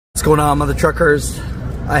What's going on, Mutha Truckers?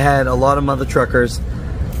 I had a lot of Mutha Truckers,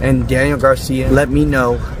 and Daniel Garcia let me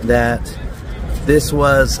know that this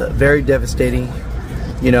was very devastating.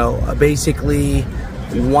 You know, basically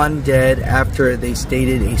one dead after they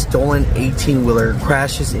stated a stolen 18-wheeler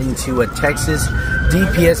crashes into a Texas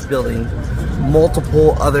DPS building,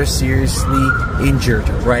 multiple others seriously injured,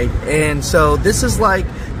 right? And so this is like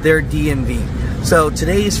their DMV. So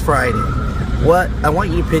today is Friday. What I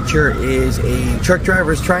want you to picture is a truck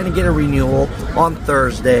driver is trying to get a renewal on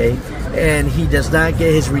Thursday, and he does not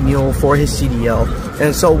get his renewal for his CDL.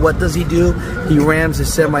 And so what does he do? He rams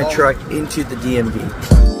his semi-truck into the DMV.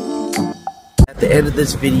 At the end of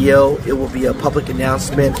this video, it will be a public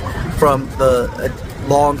announcement from the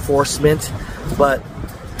law enforcement, but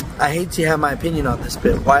I hate to have my opinion on this,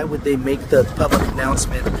 but why would they make the public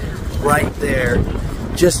announcement right there,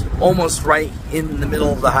 just almost right in the middle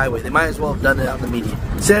of the highway? They might as well have done it on the median.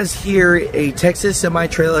 It says here, a Texas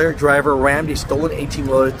semi-trailer driver rammed a stolen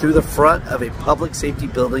 18-wheeler through the front of a public safety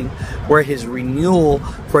building where his renewal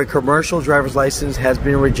for a commercial driver's license has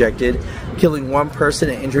been rejected, killing one person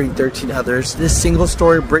and injuring 13 others. This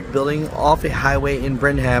single-story brick building off a highway in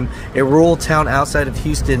Brenham, a rural town outside of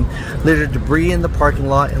Houston, littered debris in the parking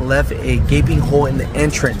lot and left a gaping hole in the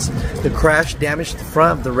entrance. The crash damaged the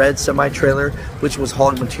front of the red semi-trailer, which was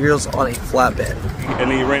hauling materials on a flatbed.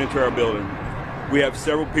 And then he ran into our building. We have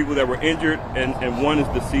several people that were injured, and one is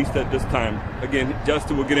deceased at this time. Again,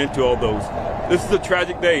 Justin will get into all those. This is a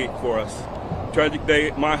tragic day for us. Tragic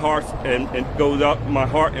day. My heart goes out. My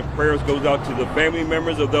heart and prayers goes out to the family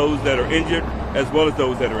members of those that are injured, as well as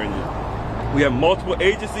those that are injured. We have multiple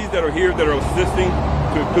agencies that are here that are assisting,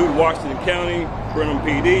 to include Washington County, Brenham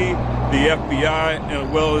PD, the FBI, as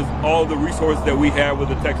well as all the resources that we have with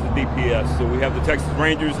the Texas DPS. So we have the Texas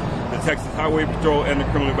Rangers, the Texas Highway Patrol, and the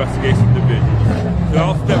Criminal Investigation Division. So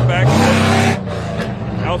I'll step back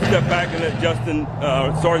and let Justin,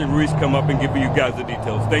 Sergeant Ruiz, come up and give you guys the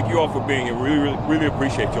details. Thank you all for being here. Really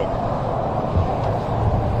appreciate y'all.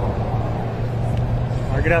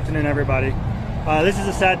 All right, good afternoon, everybody. This is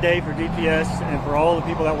a sad day for DPS and for all the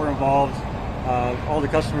people that were involved, all the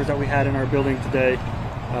customers that we had in our building today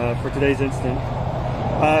for today's incident.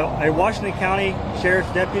 A Washington County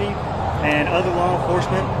Sheriff's deputy and other law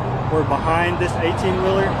enforcement were behind this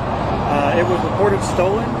 18-wheeler. It was reported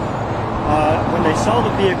stolen. When they saw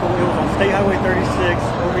the vehicle, it was on State Highway 36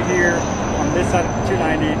 over here on this side of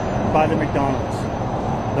 290 by the McDonald's.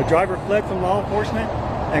 The driver fled from law enforcement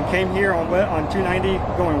and came here on 290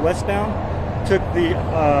 going westbound, took the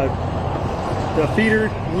feeder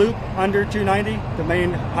loop under 290, the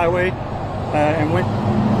main highway, and went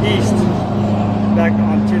east back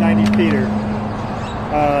on 290 feeder.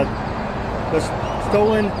 The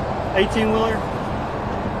stolen 18-wheeler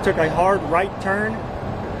took a hard right turn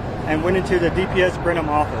and went into the DPS Brenham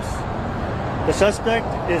office. The suspect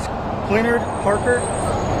is Leonard Parker,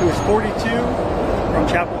 who is 42, from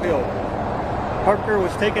Chapel Hill. Parker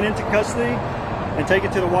was taken into custody and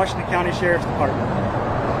taken to the Washington County Sheriff's Department.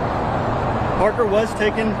 Parker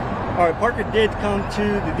did come to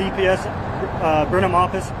the DPS Brenham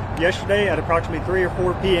office yesterday at approximately 3 or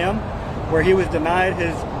 4 p.m. where he was denied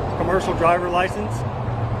his commercial driver license.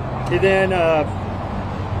 He then,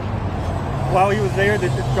 while he was there, the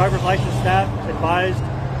driver's license staff advised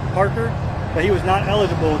Parker that he was not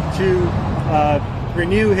eligible to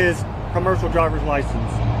renew his commercial driver's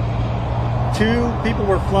license. 2 people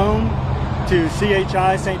were flown to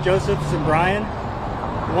CHI St. Joseph's in Bryan.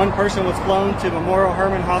 1 person was flown to Memorial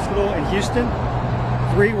Hermann Hospital in Houston.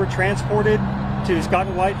 3 were transported to Scott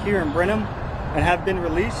and White here in Brenham and have been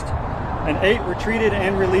released. And 8 were treated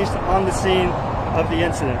and released on the scene of the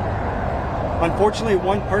incident. Unfortunately,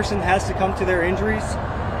 1 person has succumbed to their injuries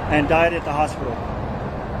and died at the hospital.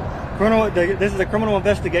 This is a criminal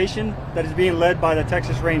investigation that is being led by the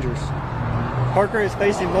Texas Rangers. Parker is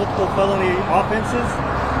facing multiple felony offenses,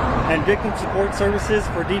 and Victim Support Services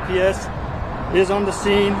for DPS is on the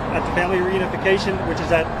scene at the family reunification, which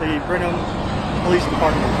is at the Brenham Police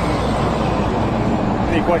Department.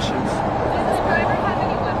 Any questions? Does the driver have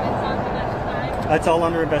any weapons on him at the time? That's all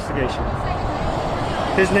under investigation.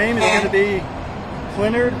 His name is going to be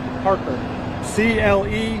Leonard Parker.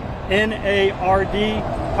 C-L-E-N-A-R-D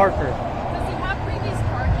Parker. Does he have previous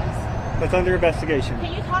charges? That's under investigation.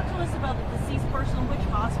 Can you talk to us about the deceased person? Which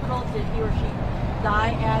hospital did he or she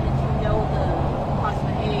die at? And do you know the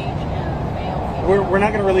approximate age and male? We're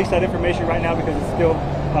not going to release that information right now because it's still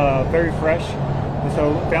very fresh. And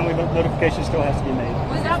so family notification still has to be made.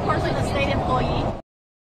 Was that person a state employee?